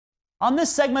On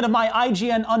this segment of my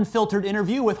IGN Unfiltered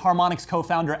interview with Harmonix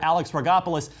co-founder Alex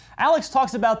Rigopulos, Alex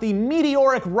talks about the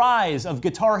meteoric rise of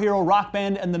Guitar Hero Rock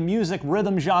Band and the music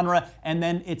rhythm genre, and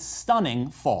then its stunning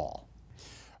fall.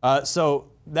 I'm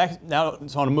going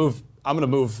to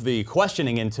move the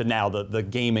questioning into now the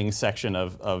gaming section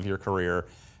of your career,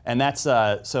 and that's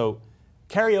so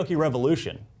Karaoke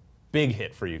Revolution, big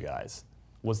hit for you guys.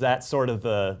 Was that sort of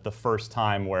the first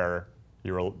time where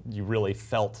you really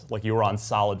felt like you were on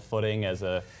solid footing as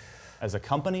a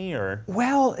company, or?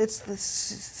 Well,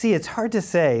 it's hard to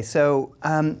say. So,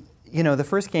 you know, the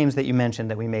first games that you mentioned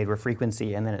that we made were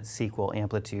Frequency, and then its sequel,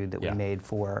 Amplitude, that we made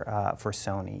for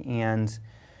Sony. And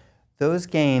those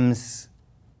games,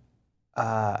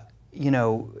 you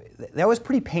know, that was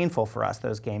pretty painful for us,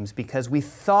 those games, because we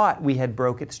thought we had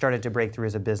started to break through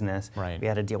as a business. Right. We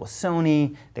had a deal with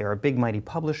Sony. They were a big, mighty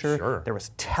publisher. Sure. There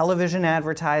was television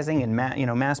advertising and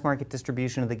mass market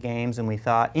distribution of the games, and we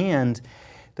thought, and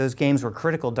those games were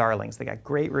critical darlings. They got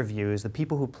great reviews. The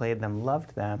people who played them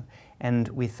loved them, and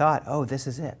we thought, oh, this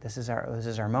is it. This is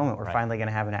our moment. We're finally going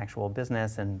to have an actual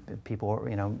business, and people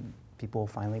will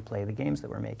finally play the games that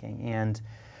we're making. And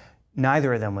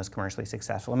neither of them was commercially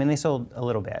successful. I mean, they sold a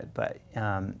little bit, but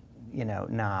you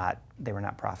know, they were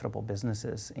not profitable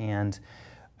businesses. And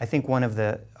I think one of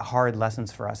the hard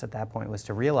lessons for us at that point was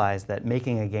to realize that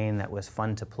making a game that was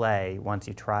fun to play once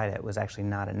you tried it was actually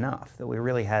not enough. That we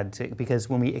really had to, because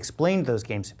when we explained those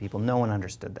games to people, no one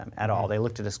understood them at all. They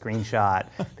looked at a screenshot,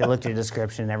 they looked at a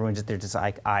description, and everyone they're just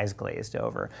like eyes glazed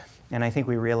over. And I think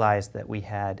we realized that we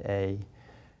had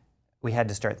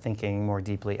to start thinking more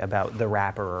deeply about the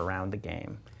wrapper around the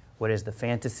game. What is the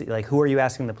fantasy, like who are you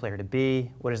asking the player to be?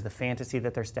 What is the fantasy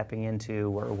that they're stepping into?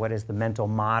 Or what is the mental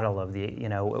model of the, you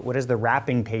know, what is the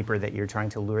wrapping paper that you're trying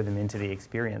to lure them into the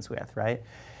experience with, right?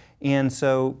 And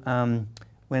so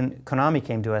when Konami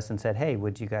came to us and said, hey,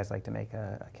 would you guys like to make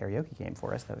a karaoke game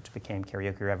for us, which became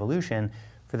Karaoke Revolution,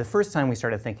 for the first time we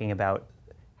started thinking about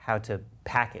how to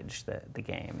package the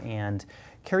game. And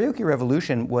Karaoke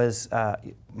Revolution was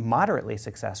moderately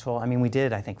successful. I mean, we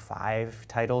did, I think, 5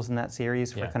 titles in that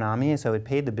series for Konami, so it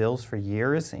paid the bills for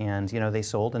years, and you know, they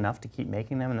sold enough to keep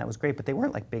making them, and that was great, but they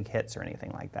weren't like big hits or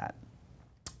anything like that.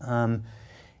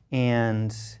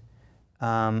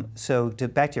 So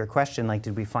back to your question, like,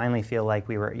 did we finally feel like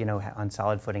we were, you know, on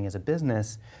solid footing as a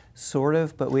business? Sort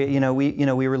of, but we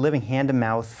were living hand to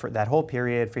mouth for that whole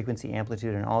period, Frequency,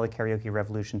 Amplitude, and all the Karaoke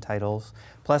Revolution titles,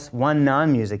 plus one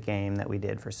non-music game that we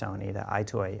did for Sony, the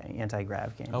iToy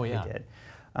anti-grav game we did,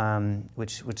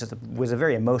 which was a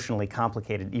very emotionally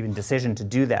complicated even decision to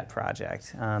do that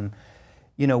project.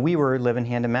 You know, we were living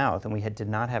hand to mouth, and we did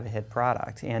not have a hit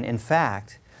product, and in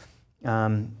fact,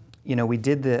 you know, we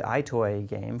did the iToy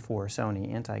game for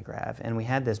Sony, anti-grav, and we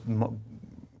had this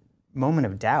moment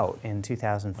of doubt in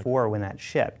 2004 when that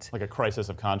shipped. Like a crisis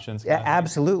of conscience? Yeah,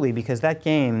 absolutely, because that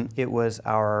game, it was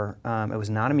not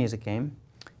a music game.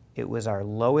 It was our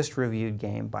lowest reviewed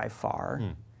game by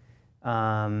far.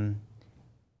 And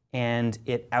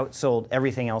it outsold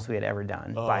everything else we had ever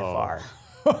done by far.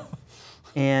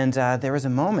 And there was a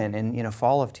moment in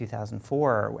fall of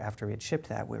 2004 after we had shipped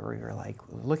that, where we were like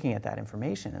looking at that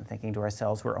information and thinking to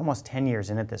ourselves, we're almost 10 years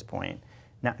in at this point.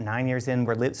 9 years in,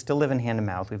 we're still living hand to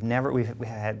mouth. We've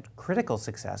had critical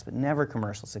success, but never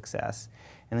commercial success.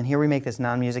 And then here we make this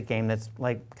non-music game that's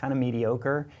like kind of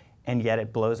mediocre, and yet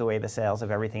it blows away the sales of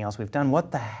everything else we've done.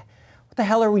 What the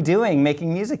hell are we doing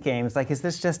making music games? Like, is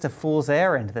this just a fool's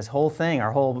errand, this whole thing,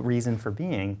 our whole reason for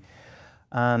being?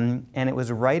 And it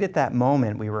was right at that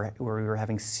moment where we were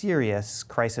having serious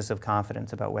crisis of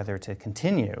confidence about whether to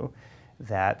continue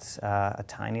that a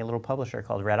tiny little publisher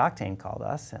called Red Octane called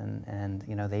us, and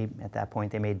you know, at that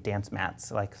point they made dance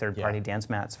mats, like third-party dance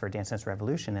mats for Dance Dance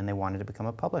Revolution, and they wanted to become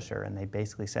a publisher, and they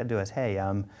basically said to us, hey,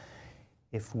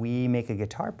 if we make a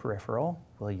guitar peripheral,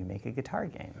 will you make a guitar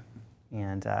game?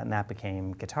 And that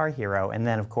became Guitar Hero, and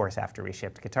then of course after we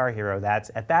shipped Guitar Hero,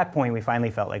 at that point we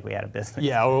finally felt like we had a business.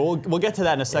 Yeah, we'll get to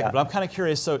that in a second, but I'm kind of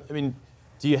curious, so I mean,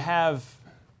 do you have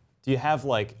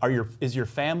like, is your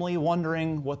family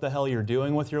wondering what the hell you're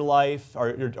doing with your life?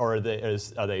 Or are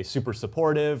they super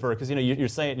supportive? Or because you're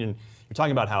saying, you're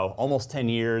talking about how almost 10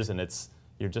 years and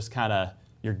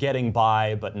you're getting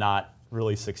by but not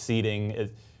really succeeding.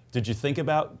 Did you think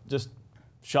about just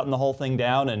shutting the whole thing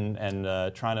down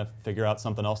and trying to figure out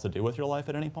something else to do with your life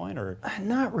at any point, or?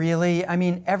 Not really. I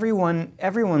mean, everyone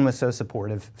was so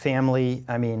supportive. Family,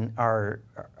 I mean, our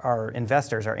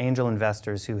investors, our angel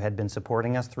investors who had been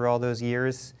supporting us through all those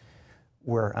years,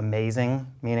 were amazing.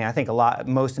 Meaning, I think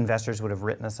most investors would have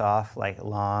written us off like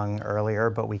long earlier,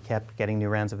 but we kept getting new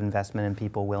rounds of investment and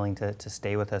people willing to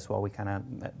stay with us while we kind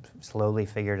of slowly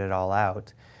figured it all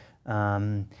out.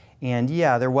 And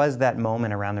yeah, there was that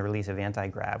moment around the release of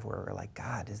Anti-Grav where we're like,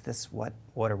 God, is this what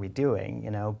are we doing?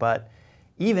 You know, but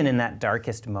even in that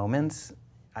darkest moments,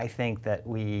 I think that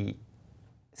we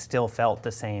still felt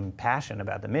the same passion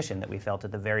about the mission that we felt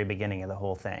at the very beginning of the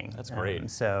whole thing. That's great.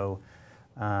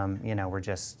 You know, we're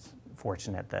just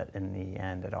fortunate that in the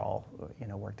end it all, you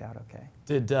know, worked out okay.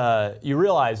 Did you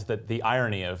realize that the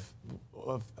irony of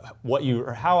what you,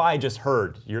 or how I just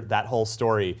heard that whole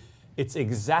story, it's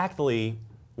exactly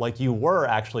like you were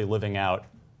actually living out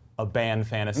a band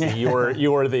fantasy. You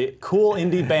were the cool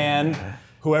indie band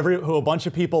who a bunch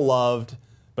of people loved,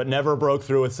 but never broke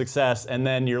through with success, and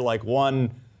then you're like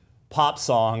one pop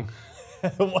song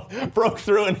broke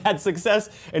through and had success,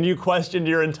 and you questioned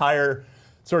your entire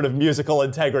sort of musical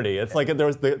integrity. It's like there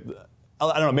was I don't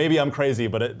know, maybe I'm crazy,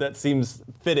 but that seems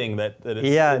fitting that it's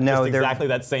just exactly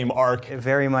that same arc.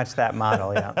 Very much that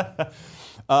model,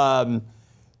 yeah.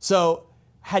 So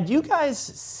had you guys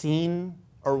seen,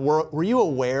 or were you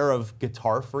aware of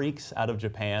Guitar Freaks out of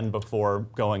Japan before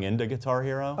going into Guitar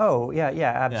Hero? Oh, yeah,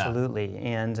 absolutely.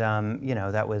 Yeah. And, you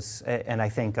know, that was, and I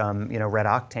think, you know, Red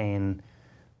Octane,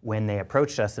 when they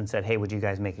approached us and said, hey, would you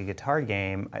guys make a guitar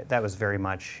game, that was very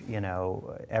much, you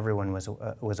know, everyone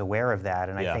was aware of that.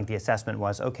 And I think the assessment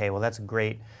was, okay, well, that's a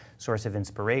great source of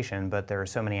inspiration, but there are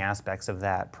so many aspects of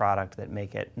that product that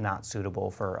make it not suitable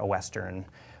for a Western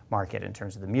market in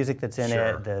terms of the music that's in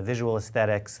it, the visual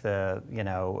aesthetics, the, you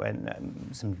know, and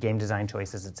some game design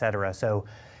choices, et cetera. So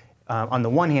on the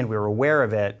one hand, we were aware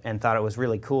of it and thought it was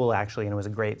really cool, actually, and it was a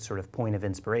great sort of point of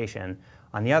inspiration.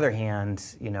 On the other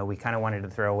hand, you know, we kind of wanted to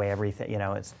throw away everything, you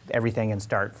know, it's everything and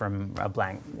start from a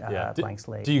blank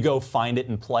slate. Do you go find it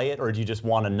and play it, or do you just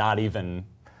want to not even,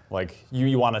 like,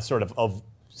 you want to sort of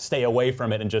stay away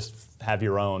from it and just have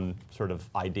your own sort of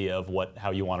idea of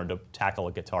how you wanted to tackle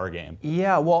a guitar game?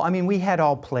 Yeah, well, I mean, we had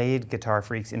all played Guitar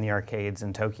Freaks in the arcades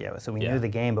in Tokyo, so we knew the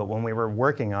game, but when we were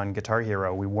working on Guitar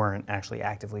Hero, we weren't actually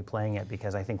actively playing it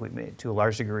because I think to a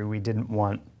large degree, we didn't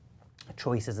want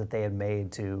choices that they had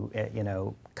made to, you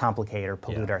know, complicate or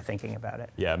pollute our thinking about it.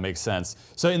 Yeah, it makes sense.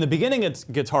 So in the beginning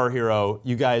of Guitar Hero,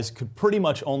 you guys could pretty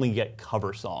much only get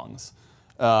cover songs.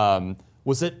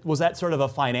 Was that sort of a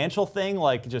financial thing,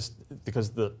 like just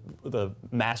because the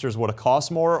masters would have cost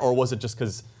more, or was it just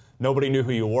because nobody knew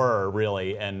who you were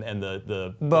really, and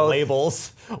the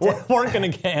labels weren't going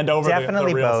to hand over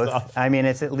Definitely the real both. stuff? I mean,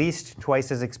 it's at least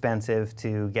twice as expensive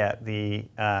to get the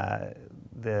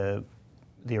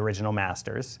original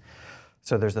masters.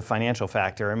 So there's the financial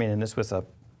factor. I mean, and this was a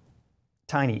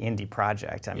tiny indie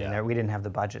project. I mean, we didn't have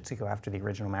the budget to go after the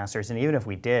original masters, and even if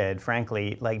we did,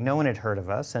 frankly, like, no one had heard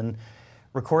of us, and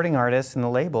recording artists and the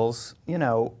labels, you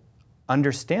know,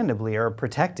 understandably are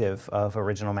protective of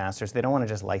original masters. They don't want to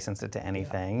just license it to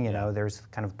anything. You know, there's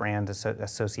kind of brand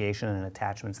association and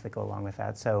attachments that go along with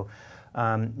that. So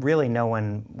really no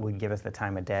one would give us the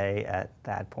time of day at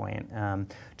that point.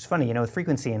 It's funny, you know, with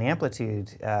Frequency and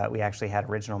Amplitude, we actually had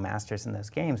original masters in those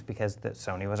games because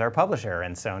Sony was our publisher,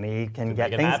 and Sony can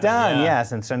get things done.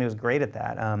 Yes, and Sony was great at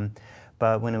that.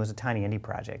 But when it was a tiny indie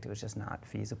project, it was just not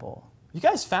feasible. You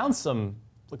guys found some,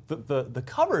 like the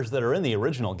covers that are in the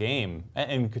original game,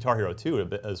 and Guitar Hero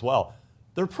 2 as well,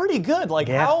 they're pretty good. Like,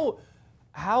 how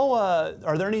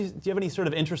are there any, do you have any sort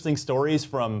of interesting stories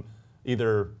from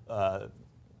either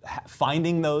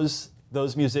finding those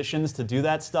musicians to do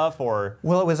that stuff, or?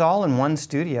 Well, it was all in one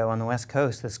studio on the West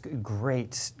Coast, this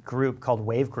great group called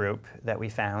Wave Group that we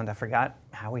found. I forgot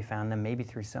how we found them, maybe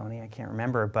through Sony, I can't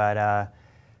remember, but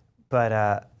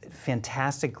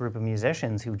fantastic group of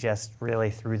musicians who just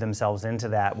really threw themselves into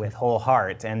that with whole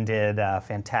heart and did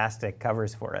fantastic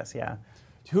covers for us, Do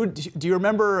you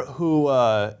remember who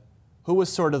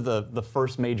was sort of the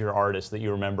first major artist that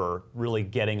you remember really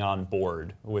getting on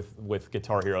board with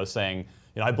Guitar Hero, saying,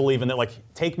 you know, I believe in it, like,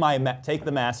 take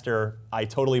the master, I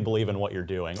totally believe in what you're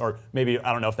doing? Or maybe,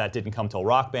 I don't know if that didn't come till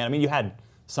Rock Band. I mean, you had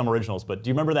some originals, but do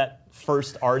you remember that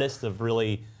first artist of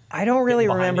really? I don't really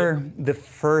remember the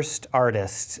first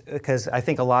artist, because I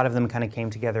think a lot of them kind of came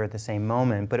together at the same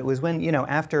moment. But it was when, you know,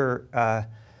 after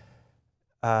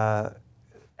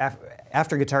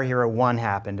Guitar Hero 1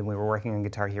 happened and we were working on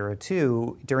Guitar Hero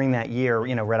 2, during that year,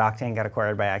 you know, Red Octane got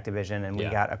acquired by Activision, and we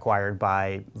got acquired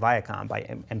by Viacom, by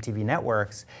MTV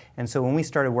Networks. And so when we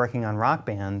started working on Rock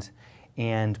Band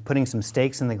and putting some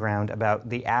stakes in the ground about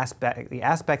the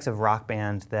aspects of Rock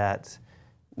Band that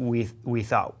we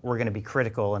thought were going to be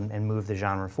critical and move the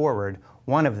genre forward,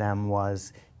 one of them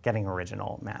was getting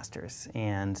original masters.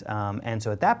 And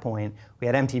so at that point, we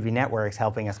had MTV Networks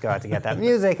helping us go out to get that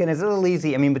music, and it's a little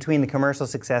easy. I mean, between the commercial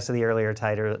success of the earlier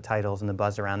titles and the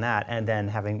buzz around that, and then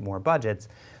having more budgets,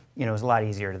 you know, it was a lot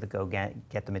easier to go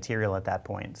get the material at that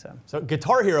point. So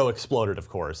Guitar Hero exploded, of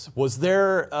course. Was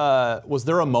there a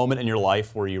moment in your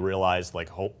life where you realized,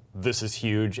 like, oh, this is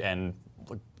huge, and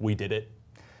like, we did it?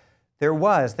 There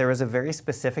was a very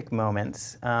specific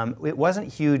moment. It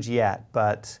wasn't huge yet,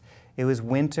 but it was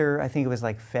winter, I think it was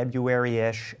like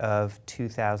February-ish of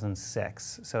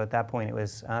 2006. So at that point it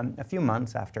was a few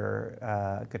months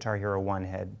after Guitar Hero 1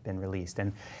 had been released.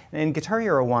 And Guitar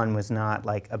Hero 1 was not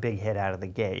like a big hit out of the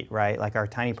gate, right? Like our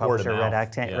tiny publisher, Red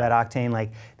Octane,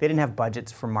 like they didn't have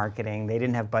budgets for marketing. They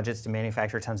didn't have budgets to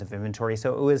manufacture tons of inventory.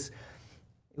 So it was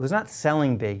not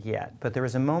selling big yet, but there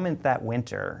was a moment that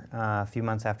winter, a few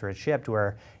months after it shipped,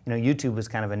 where YouTube was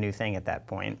kind of a new thing at that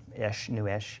point,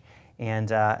 newish,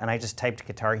 and I just typed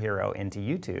Guitar Hero into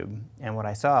YouTube, and what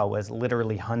I saw was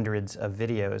literally hundreds of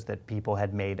videos that people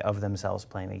had made of themselves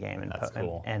playing the game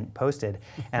and posted,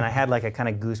 and I had like a kind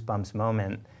of goosebumps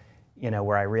moment,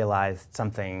 where I realized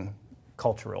something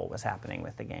cultural was happening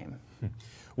with the game.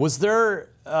 Was there?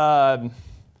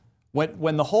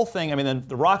 When the whole thing, I mean, then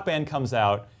the Rock Band comes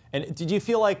out, and did you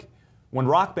feel like when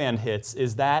Rock Band hits,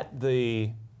 was that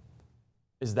the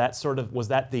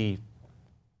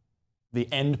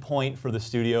end point for the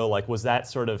studio? Like, was that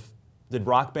sort of, did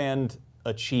Rock Band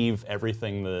achieve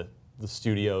everything the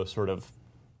studio sort of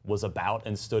was about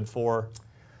and stood for?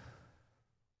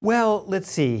 Well, let's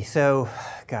see. So,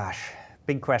 gosh,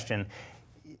 big question.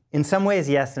 In some ways,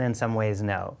 yes, and in some ways,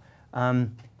 no.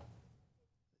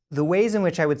 The ways in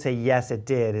which I would say yes, it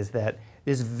did, is that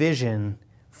this vision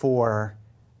for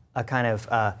a kind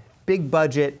of big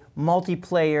budget,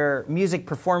 multiplayer music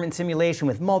performance simulation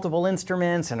with multiple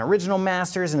instruments and original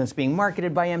masters, and it's being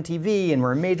marketed by MTV, and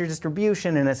we're a major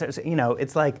distribution, and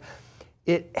it's like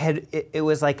it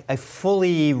was like a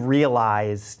fully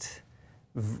realized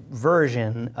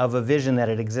version of a vision that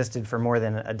had existed for more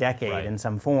than a decade in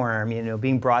some form,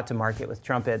 being brought to market with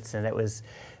trumpets, and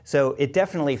it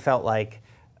definitely felt like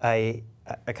a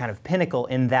kind of pinnacle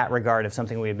in that regard of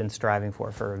something we had been striving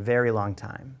for a very long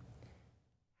time.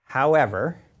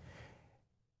 However,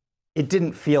 it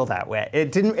didn't feel that way.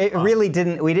 It really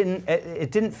didn't.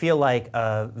 It didn't feel like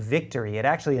a victory. It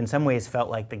actually, in some ways,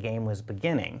 felt like the game was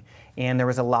beginning, and there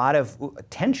was a lot of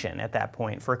tension at that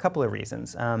point for a couple of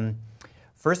reasons.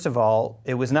 First of all,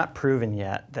 it was not proven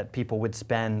yet that people would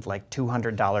spend like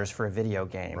 $200 for a video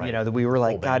game. Right. That we were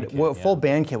like, full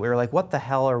band kit. We were like, what the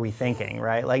hell are we thinking,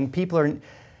 right? Like,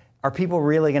 are people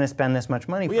really going to spend this much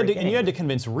money for a game? And you had to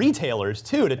convince retailers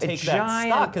too to take that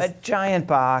stock. A giant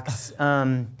box.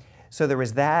 So there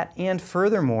was that, and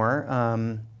furthermore,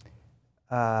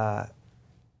 Guitar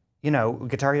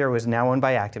Hero is now owned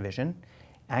by Activision.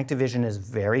 Activision is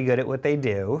very good at what they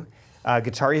do.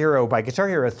 Guitar Hero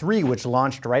 3, which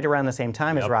launched right around the same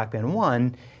time as Rock Band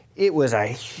 1, it was a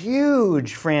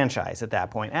huge franchise at that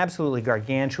point, absolutely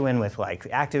gargantuan, with like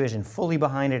Activision fully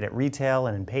behind it at retail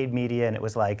and in paid media, and it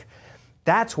was like,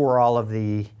 that's where all of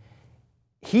the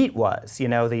heat was,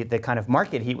 the kind of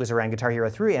market heat was around Guitar Hero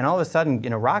 3, and all of a sudden,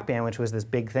 Rock Band, which was this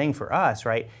big thing for us,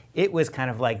 right? It was kind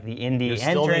of like the indie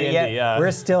entrant.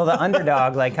 We're still the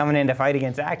underdog, like coming in to fight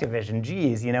against Activision.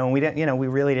 Geez, and we didn't, we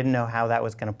really didn't know how that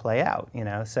was going to play out,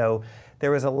 So there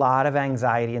was a lot of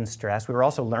anxiety and stress. We were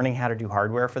also learning how to do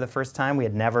hardware for the first time. We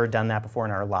had never done that before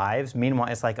in our lives. Meanwhile,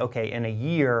 it's like, okay, in a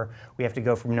year, we have to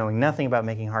go from knowing nothing about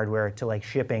making hardware to like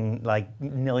shipping like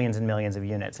millions and millions of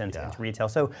units into retail.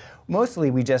 So mostly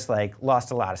we just like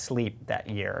lost a lot of sleep that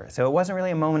year. So it wasn't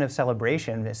really a moment of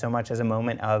celebration so much as a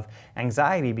moment of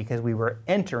anxiety, because we were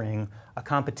entering a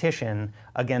competition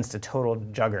against a total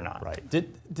juggernaut. Right.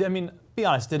 I mean, be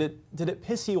honest, did it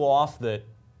piss you off that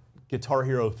Guitar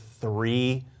Hero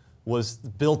 3 was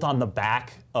built on the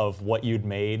back of what you'd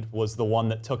made, was the one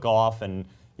that took off, and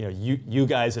you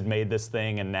guys had made this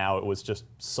thing, and now it was just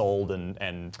sold,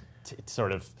 and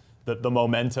sort of the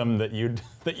momentum that you'd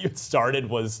started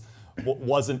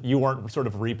wasn't, you weren't sort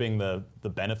of reaping the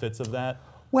benefits of that?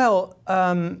 Well,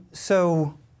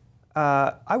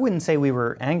 I wouldn't say we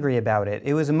were angry about it.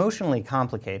 It was emotionally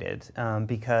complicated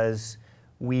because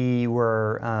we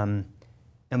were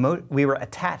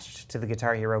attached to the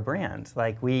Guitar Hero brand.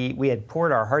 Like we had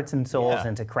poured our hearts and souls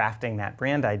into crafting that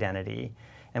brand identity,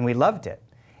 and we loved it.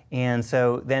 And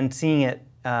so then seeing it,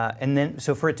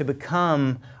 so for it to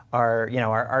become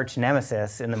our arch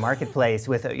nemesis in the marketplace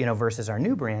with versus our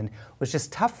new brand was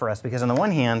just tough for us because on the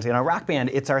one hand, Rock Band,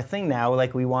 it's our thing now.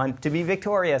 Like we want to be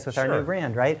victorious with our new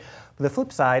brand, right? But the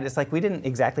flip side is like we didn't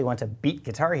exactly want to beat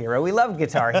Guitar Hero. We loved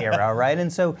Guitar Hero, right?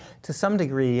 And so to some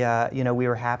degree, we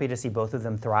were happy to see both of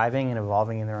them thriving and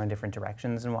evolving in their own different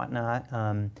directions and whatnot.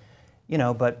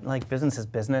 But like business is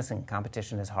business and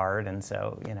competition is hard, and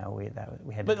so we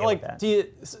had to deal with that.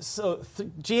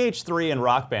 GH3 and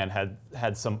Rock Band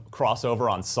had some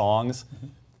crossover on songs.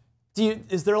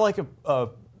 Is there like a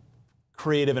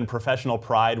creative and professional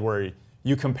pride where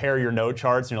you compare your note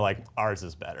charts and you're like, ours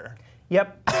is better?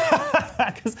 Yep.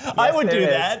 Because I would do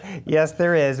that. Yes,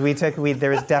 there is.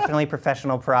 There is definitely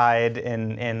professional pride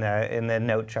in the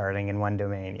note charting in one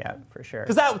domain. Yeah, for sure.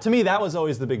 Because to me, that was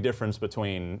always the big difference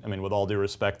between. I mean, with all due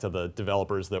respect to the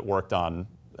developers that worked on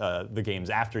the games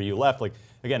after you left. Like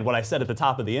again, what I said at the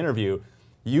top of the interview,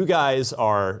 you guys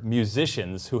are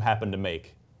musicians who happen to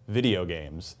make video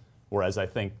games, whereas I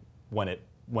think when it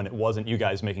wasn't you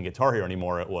guys making Guitar Hero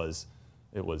anymore, it was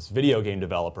video game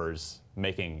developers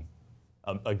making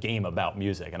a game about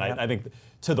music. And I think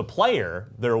to the player,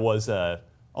 there was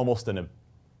almost a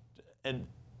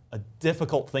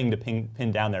difficult thing to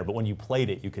pin down there, but when you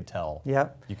played it, you could tell.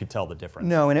 Yep. You could tell the difference.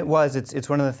 No, and it's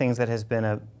one of the things that has been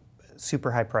a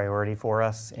super high priority for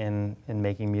us in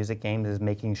making music games is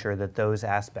making sure that those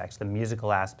aspects, the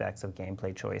musical aspects of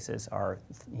gameplay choices, are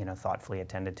thoughtfully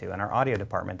attended to. And our audio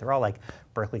department, they're all like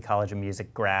Berklee College of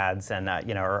Music grads and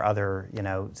or other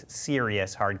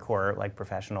serious hardcore like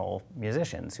professional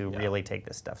musicians who really take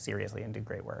this stuff seriously and do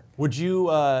great work. Would you,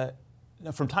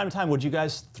 from time to time, would you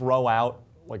guys throw out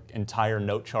like entire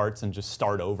note charts and just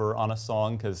start over on a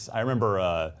song? Because I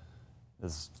remember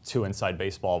this is too inside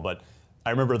baseball, but I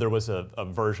remember there was a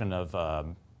version of, I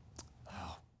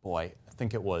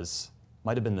think it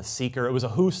might have been The Seeker. It was a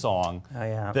Who song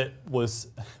that was,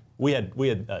 we had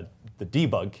the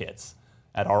debug kits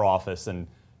at our office, and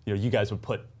you guys would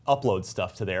upload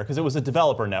stuff to there because it was a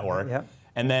developer network.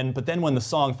 But then when the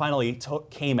song finally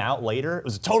came out later, it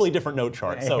was a totally different note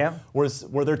chart. So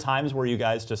were there times where you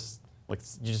guys just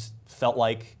felt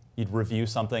like you'd review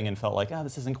something and felt like,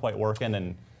 this isn't quite working,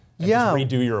 and just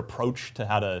redo your approach to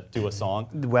how to do a song?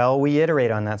 Well, we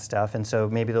iterate on that stuff, and so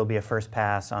maybe there'll be a first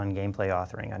pass on gameplay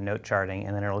authoring, on note charting,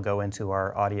 and then it'll go into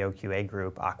our audio QA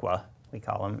group, Aqua, we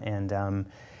call them,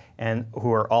 and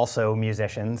who are also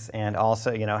musicians and also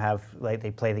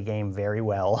they play the game very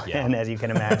well, and as you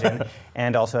can imagine,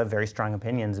 and also have very strong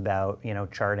opinions about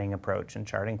charting approach and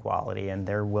charting quality, and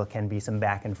there can be some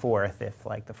back and forth if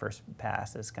like the first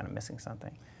pass is kind of missing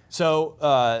something. So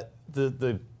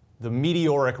the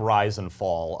meteoric rise and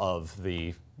fall of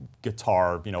the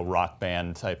guitar, Rock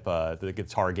Band type, the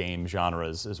guitar game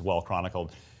genres is well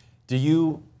chronicled. Do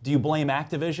you blame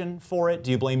Activision for it? Do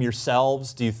you blame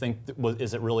yourselves? Do you think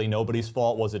is it really nobody's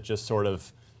fault? Was it just sort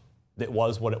of it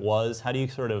was what it was? How do you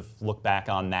sort of look back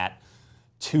on that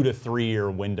 2 to 3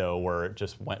 year window where it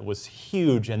just was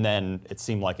huge and then it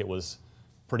seemed like it was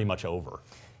pretty much over?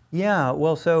 Yeah,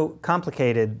 well, so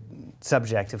complicated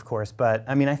subject, of course, but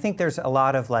I mean, I think there's a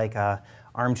lot of like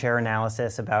armchair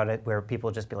analysis about it where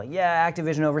people just be like, yeah,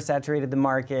 Activision oversaturated the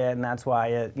market and that's why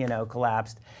it,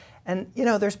 collapsed. And,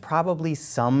 there's probably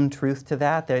some truth to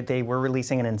that. They were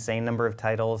releasing an insane number of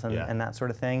titles and that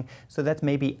sort of thing. So that's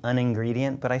maybe an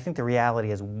ingredient, but I think the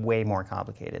reality is way more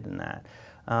complicated than that.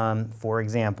 For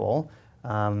example,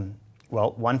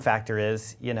 one factor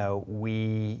is,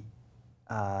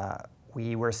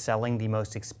 we were selling the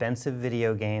most expensive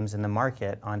video games in the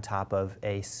market on top of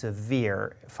a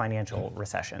severe financial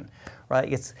recession,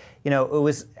 right? It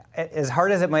was as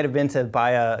hard as it might have been to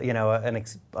buy a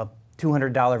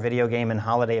 $200 video game in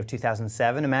holiday of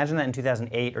 2007. Imagine that in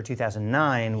 2008 or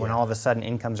 2009 when all of a sudden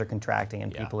incomes are contracting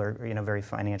and people are very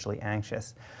financially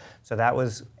anxious. So that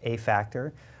was a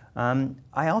factor.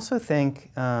 I also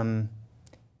think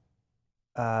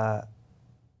that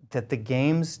the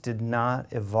games did not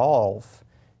evolve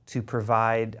to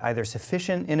provide either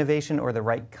sufficient innovation or the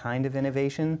right kind of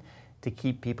innovation to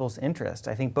keep people's interest.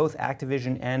 I think both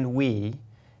Activision and we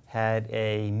had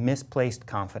a misplaced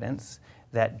confidence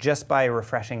that just by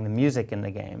refreshing the music in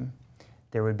the game,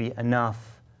 there would be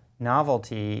enough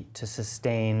novelty to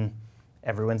sustain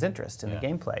everyone's interest in the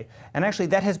gameplay. And actually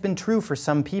that has been true for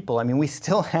some people. I mean, we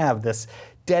still have this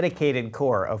dedicated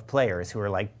core of players who are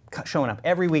like showing up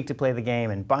every week to play the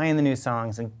game and buying the new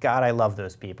songs, and God, I love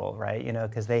those people, right?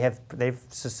 Because they've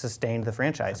sustained the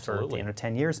franchise for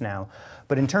 10 years now.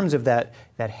 But in terms of that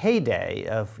heyday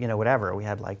of whatever, we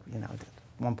had like at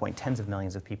one point tens of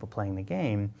millions of people playing the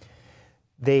game.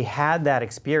 They had that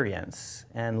experience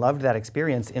and loved that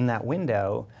experience in that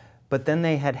window, But then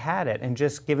they had it, and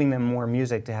just giving them more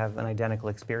music to have an identical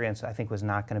experience, I think, was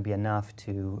not going to be enough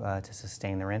to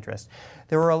sustain their interest.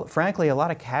 There were, frankly, a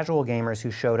lot of casual gamers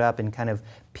who showed up in kind of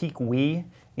peak Wii.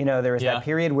 You know, there was that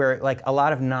period where, like, a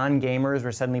lot of non-gamers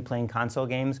were suddenly playing console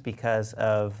games because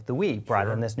of the Wii brought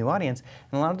in this new audience.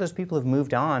 And a lot of those people have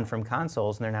moved on from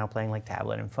consoles, and they're now playing, like,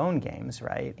 tablet and phone games,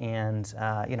 right? And,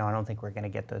 you know, I don't think we're going to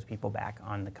get those people back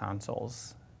on the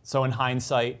consoles. So in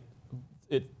hindsight,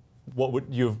 what would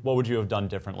you have done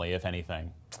differently, if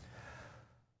anything?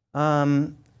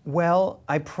 Well,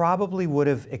 I probably would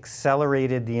have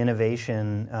accelerated the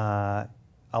innovation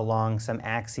along some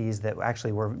axes that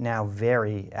actually we're now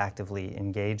very actively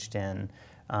engaged in.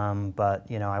 But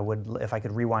you know, I would, if I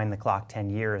could rewind the clock 10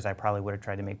 years, I probably would have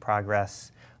tried to make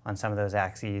progress on some of those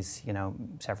axes, you know,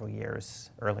 several years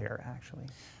earlier, actually.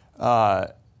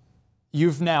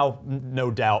 You've now,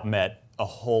 no doubt, met a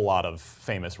whole lot of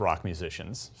famous rock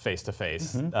musicians face to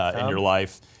face in your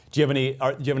life. Do you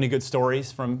have any good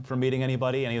stories from meeting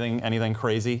anybody? Anything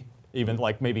crazy? Even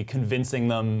like maybe convincing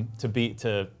them to be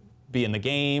in the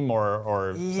game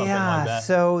or something like that? Yeah,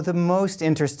 so the most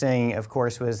interesting, of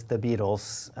course, was the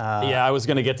Beatles. Yeah, I was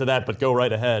going to get to that, but go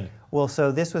right ahead. Well,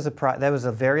 so this was that was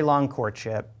a very long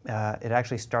courtship. It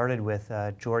actually started with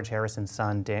George Harrison's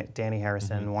son, Danny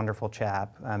Harrison, wonderful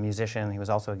chap, musician. He was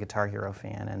also a Guitar Hero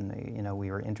fan, and you know,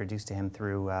 we were introduced to him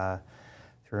through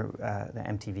the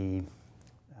MTV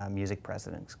music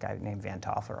president, this guy named Van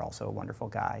Toffler, also a wonderful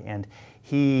guy, and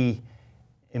he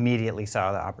immediately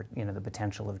saw the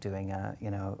potential of doing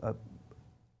a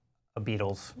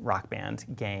Beatles rock band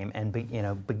game, and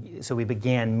so we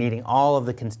began meeting all of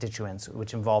the constituents,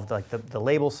 which involved like the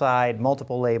label side,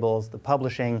 multiple labels, the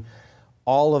publishing,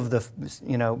 all of the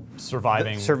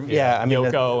surviving,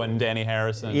 Yoko and Danny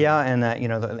Harrison, and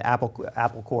the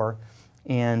Apple Corps,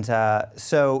 and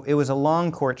so it was a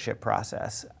long courtship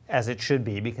process, as it should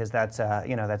be, because that's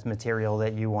that's material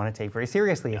that you want to take very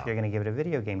seriously if you're going to give it a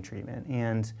video game treatment.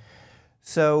 And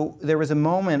so there was a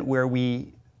moment where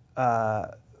we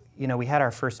had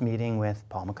our first meeting with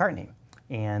Paul McCartney,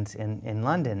 and in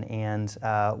London, and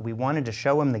we wanted to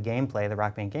show him the gameplay, the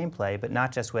Rock Band gameplay, but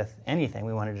not just with anything.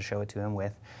 We wanted to show it to him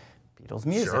with Beatles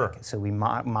music. Sure. So we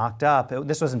mocked up.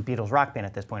 This wasn't Beatles Rock Band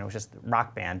at this point. It was just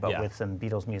Rock Band, but with some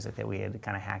Beatles music that we had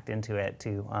kind of hacked into it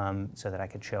to so that I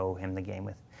could show him the game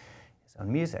with his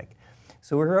own music.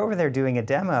 So we were over there doing a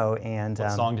demo, and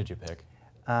what song did you pick?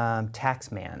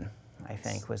 Taxman, I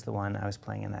think, was the one I was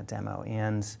playing in that demo.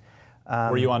 And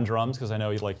were you on drums? Because I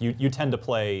know you tend to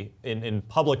play in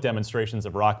public demonstrations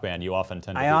of Rock Band. You often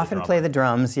tend to. I often play the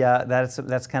drums. Yeah,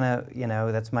 that's kind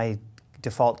of that's my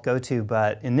default go-to.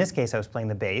 But in this case, I was playing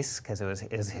the bass because it was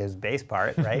his bass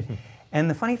part, right? And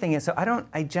the funny thing is, so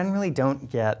I generally don't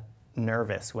get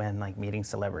nervous when like meeting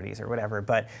celebrities or whatever.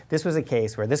 But this was a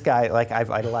case where this guy, like,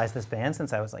 I've idolized this band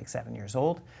since I was like 7 years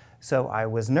old. So I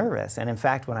was nervous, and in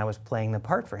fact, when I was playing the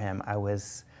part for him, I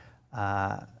was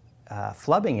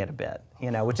flubbing it a bit,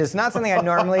 which is not something I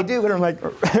normally do, but I'm like,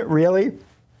 really?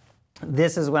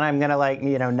 This is when I'm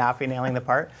gonna not be nailing the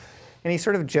part? And he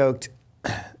sort of joked,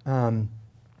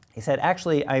 he said,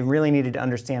 actually, I really needed to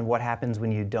understand what happens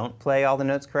when you don't play all the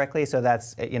notes correctly, so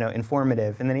that's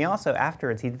informative. And then he also,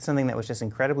 afterwards, he did something that was just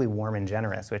incredibly warm and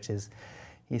generous, which is,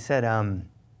 he said,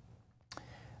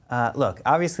 look,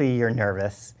 obviously you're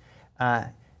nervous.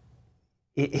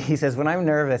 He says, when I'm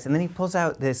nervous, and then he pulls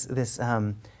out this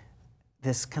kind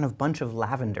of bunch of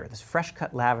lavender, this fresh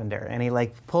cut lavender, and he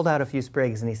pulled out a few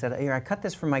sprigs, and he said, here, I cut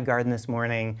this from my garden this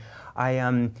morning.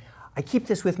 I keep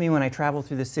this with me when I travel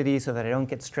through the city so that I don't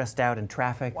get stressed out in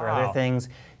traffic or other things.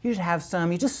 You should have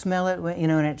some. You just smell it,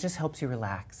 and it just helps you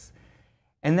relax.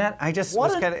 And that I just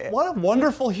what a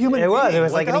wonderful human being. It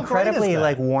was like an incredibly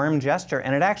warm gesture,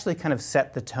 and it actually kind of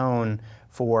set the tone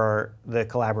for the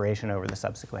collaboration over the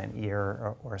subsequent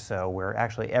year or so, where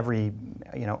actually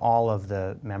all of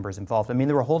the members involved, I mean,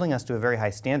 they were holding us to a very high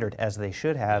standard, as they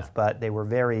should have, but they were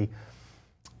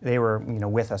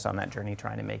with us on that journey,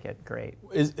 trying to make it great.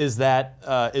 Where does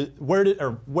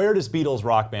Beatles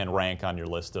Rock Band rank on your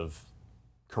list of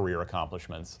career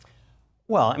accomplishments?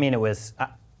 Well, I mean, it was,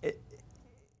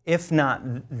 if not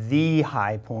the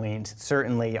high point,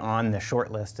 certainly on the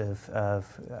short list of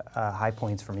high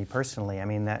points for me personally. I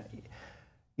mean,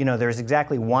 there's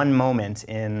exactly one moment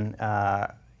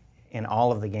in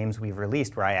all of the games we've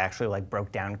released where I actually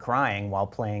broke down crying while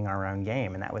playing our own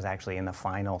game, and that was actually in the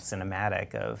final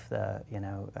cinematic of the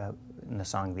in the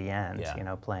song "The End,"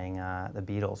 playing the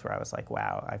Beatles, where I was like,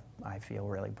 wow, I feel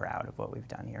really proud of what we've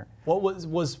done here. What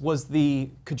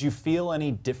could you feel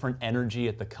any different energy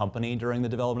at the company during the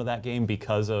development of that game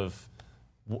because of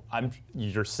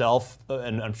yourself,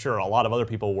 and I'm sure a lot of other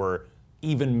people were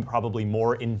even probably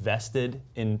more invested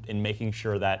in making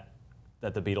sure that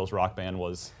the Beatles rock band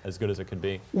was as good as it could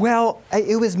be? Well,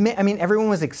 it was. I mean, everyone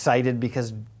was excited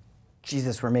because,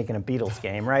 Jesus, we're making a Beatles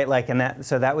game, right? Like,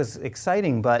 so that was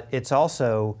exciting. But it's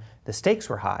also the stakes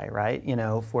were high, right? You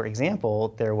know, for example,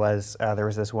 there was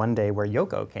this one day where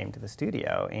Yoko came to the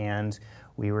studio, and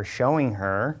we were showing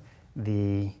her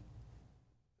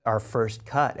our first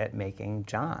cut at making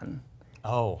John.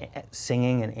 Oh.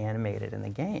 Singing and animated in the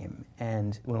game.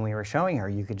 And when we were showing her,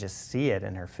 you could just see it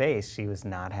in her face. She was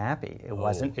not happy.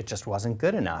 It just wasn't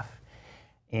good enough.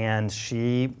 And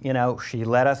she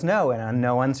let us know, and on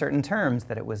no uncertain terms,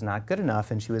 that it was not good enough,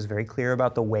 and she was very clear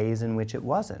about the ways in which it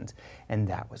wasn't. And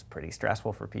that was pretty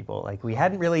stressful for people. Like, we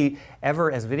hadn't really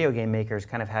ever, as video game makers,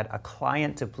 kind of had a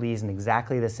client to please in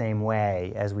exactly the same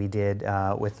way as we did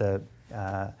with the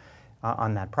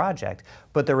on that project.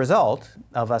 But the result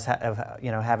of us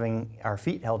having our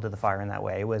feet held to the fire in that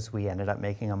way was we ended up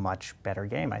making a much better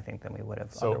game, I think, than we would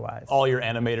have otherwise. All your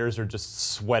animators are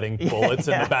just sweating bullets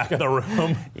in the back of the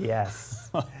room? Yes.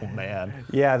 Oh, man.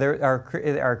 Yeah,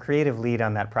 our creative lead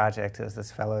on that project is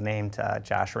this fellow named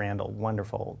Josh Randall,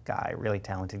 wonderful guy, really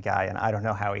talented guy, and I don't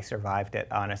know how he survived it,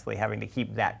 honestly, having to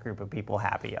keep that group of people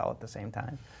happy all at the same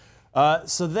time.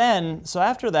 So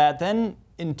after that, then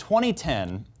in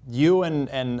 2010, you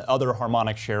and other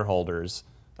Harmonix shareholders,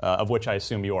 of which I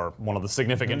assume you are one of the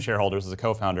significant shareholders as a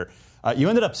co-founder, you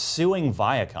ended up suing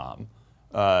Viacom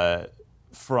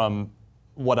from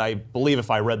what I believe, if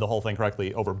I read the whole thing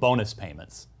correctly, over bonus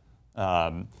payments.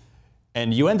 And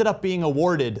you ended up being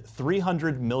awarded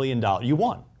 $300 million. You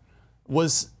won.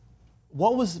 What's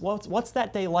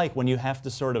that day like when you have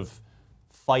to sort of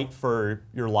fight for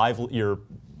your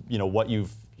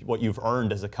what you've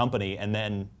earned as a company, and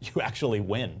then you actually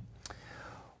win?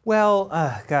 Well,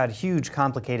 God, huge,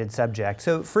 complicated subject.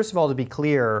 So first of all, to be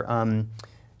clear,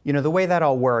 the way that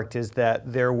all worked is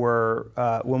that there were,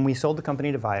 when we sold the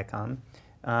company to Viacom,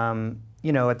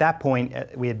 at that point,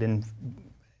 we had been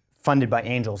funded by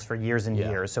angels for years and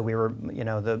years. So we were,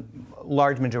 the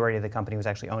large majority of the company was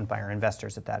actually owned by our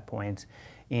investors at that point.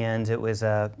 And it was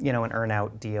an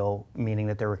earn-out deal, meaning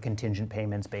that there were contingent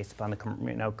payments based upon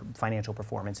the financial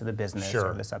performance of the business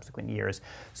over the subsequent years.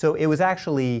 So it was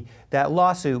actually, that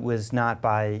lawsuit was not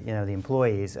by the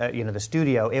employees, the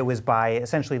studio. It was by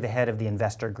essentially the head of the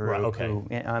investor group.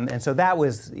 Right, and so that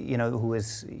was who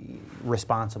was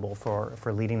responsible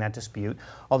for leading that dispute.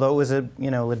 Although it was a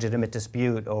legitimate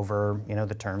dispute over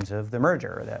the terms of the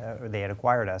merger. They had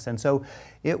acquired us, and so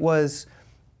it was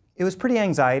pretty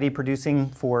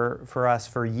anxiety-producing for us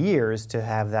for years to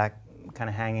have that kind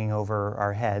of hanging over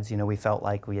our heads. We felt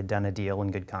like we had done a deal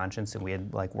in good conscience, and we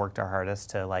had worked our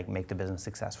hardest to make the business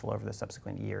successful over the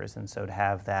subsequent years. And so to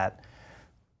have that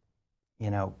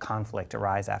conflict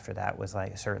arise after that was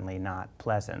certainly not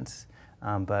pleasant.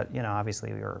 But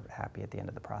obviously we were happy at the end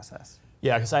of the process.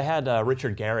 Yeah, because I had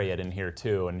Richard Garriott in here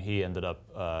too, and he ended up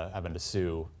having to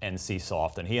sue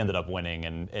NCSoft, and he ended up winning.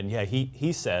 And yeah,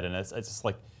 he said, and it's just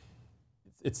like,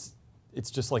 it's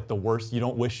just like the worst. You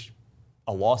don't wish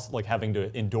a loss, having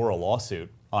to endure a lawsuit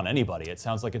on anybody. It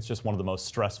sounds like it's just one of the most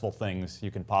stressful things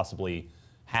you can possibly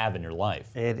have in your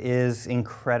life. It is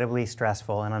incredibly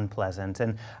stressful and unpleasant.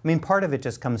 And I mean, part of it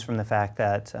just comes from the fact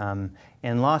that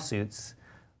in lawsuits,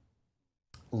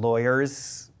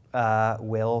 lawyers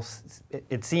will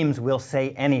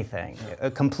say anything,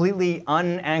 completely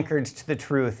unanchored to the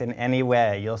truth in any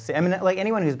way. You'll see, I mean,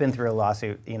 anyone who's been through a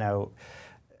lawsuit,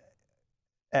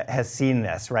 has seen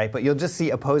this, right? But you'll just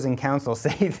see opposing counsel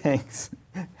say things,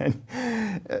 and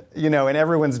and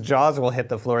everyone's jaws will hit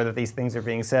the floor that these things are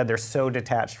being said. They're so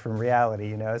detached from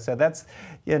reality, So that's,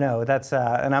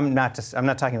 and I'm not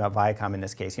talking about Viacom in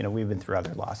this case. We've been through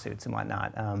other lawsuits and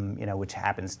whatnot, which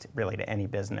happens really to any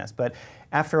business. But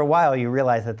after a while, you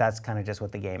realize that that's kind of just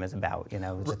what the game is about.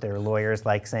 That there are lawyers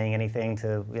saying anything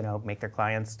to make their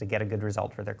clients, to get a good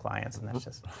result for their clients, and that's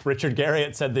just. Richard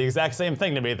Garriott said the exact same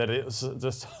thing to me, that it was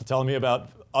just telling me about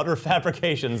utter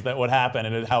fabrications that would happen,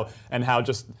 and how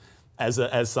just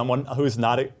as someone who's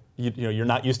not you're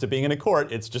not used to being in a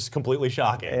court, it's just completely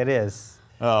shocking. It is.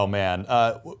 Oh man.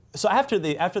 So after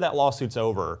that lawsuit's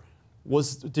over,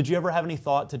 did you ever have any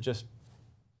thought to just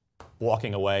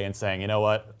walking away and saying, you know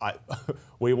what,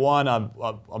 we won,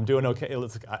 I'm doing okay,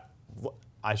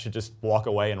 I should just walk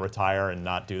away and retire and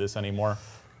not do this anymore?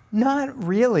 Not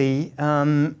really,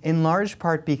 in large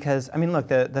part because, I mean, look,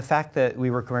 the fact that we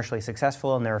were commercially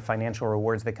successful and there are financial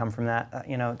rewards that come from that,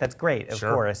 that's great, of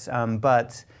course.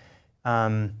 But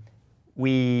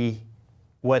we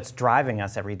what's driving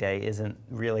us every day isn't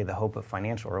really the hope of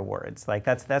financial rewards. Like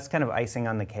that's kind of icing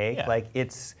on the cake. Yeah. Like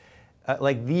it's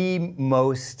like the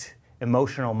most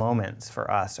emotional moments for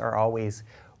us are always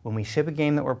when we ship a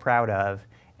game that we're proud of,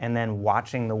 and then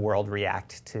watching the world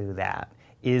react to that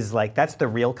is like, that's the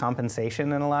real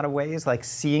compensation in a lot of ways. Like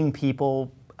seeing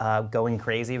people going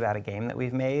crazy about a game that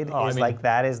we've made like,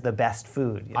 that is the best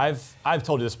food. You know? I've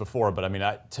told you this before, but I mean,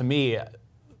 to me,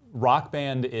 Rock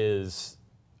Band it's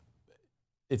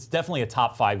definitely a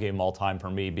top 5 game of all time for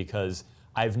me, because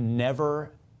I've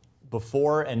never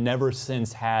before and never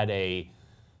since had a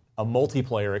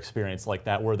multiplayer experience like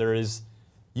that, where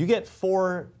you get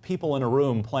 4 people in a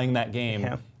room playing that game.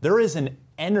 Yeah. There is an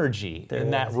energy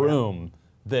in that room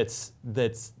that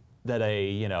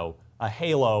a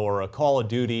Halo or a Call of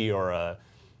Duty or a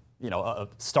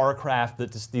StarCraft,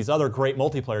 that just these other great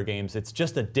multiplayer games, it's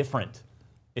just a different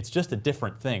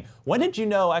thing. When did you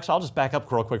know, actually I'll just back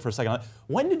up real quick for a second.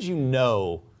 When did you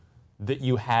know that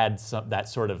you had that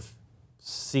sort of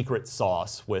secret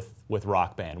sauce with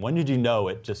Rock Band? When did you know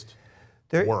it just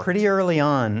worked? Pretty early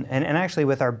on, and actually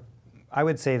I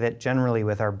would say that generally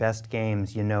with our best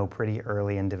games, you know pretty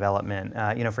early in development.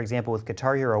 For example, with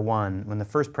Guitar Hero 1, when the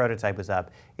first prototype was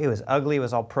up, it was ugly, it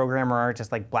was all programmer art,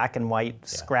 just like black and white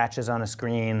scratches on a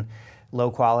screen, low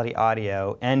quality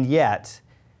audio, and yet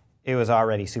it was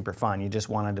already super fun. You just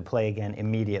wanted to play again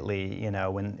immediately,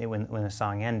 when a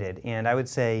song ended. And I would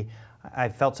say I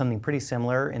felt something pretty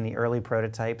similar in the early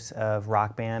prototypes of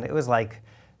Rock Band. It was like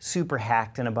super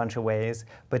hacked in a bunch of ways,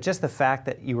 but just the fact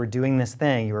that you were doing this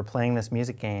thing, you were playing this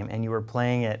music game, and you were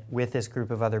playing it with this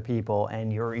group of other people,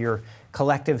 and your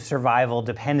collective survival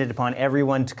depended upon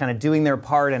everyone kind of doing their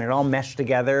part, and it all meshed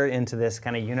together into this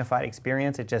kind of unified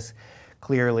experience. It just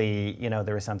clearly,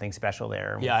 there was something special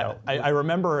there. Yeah, I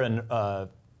remember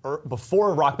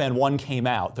before Rock Band 1 came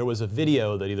out, there was a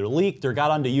video that either leaked or got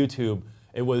onto YouTube.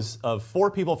 It was of 4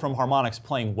 people from Harmonix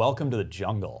playing Welcome to the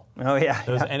Jungle. Oh, yeah.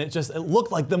 And it looked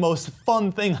like the most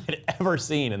fun thing I'd ever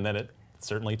seen, and then it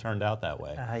certainly turned out that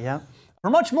way. Yeah. For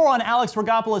much more on Alex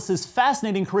Rigopulos'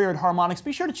 fascinating career at Harmonix,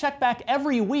 be sure to check back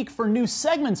every week for new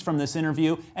segments from this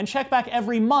interview, and check back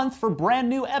every month for brand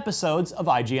new episodes of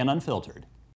IGN Unfiltered.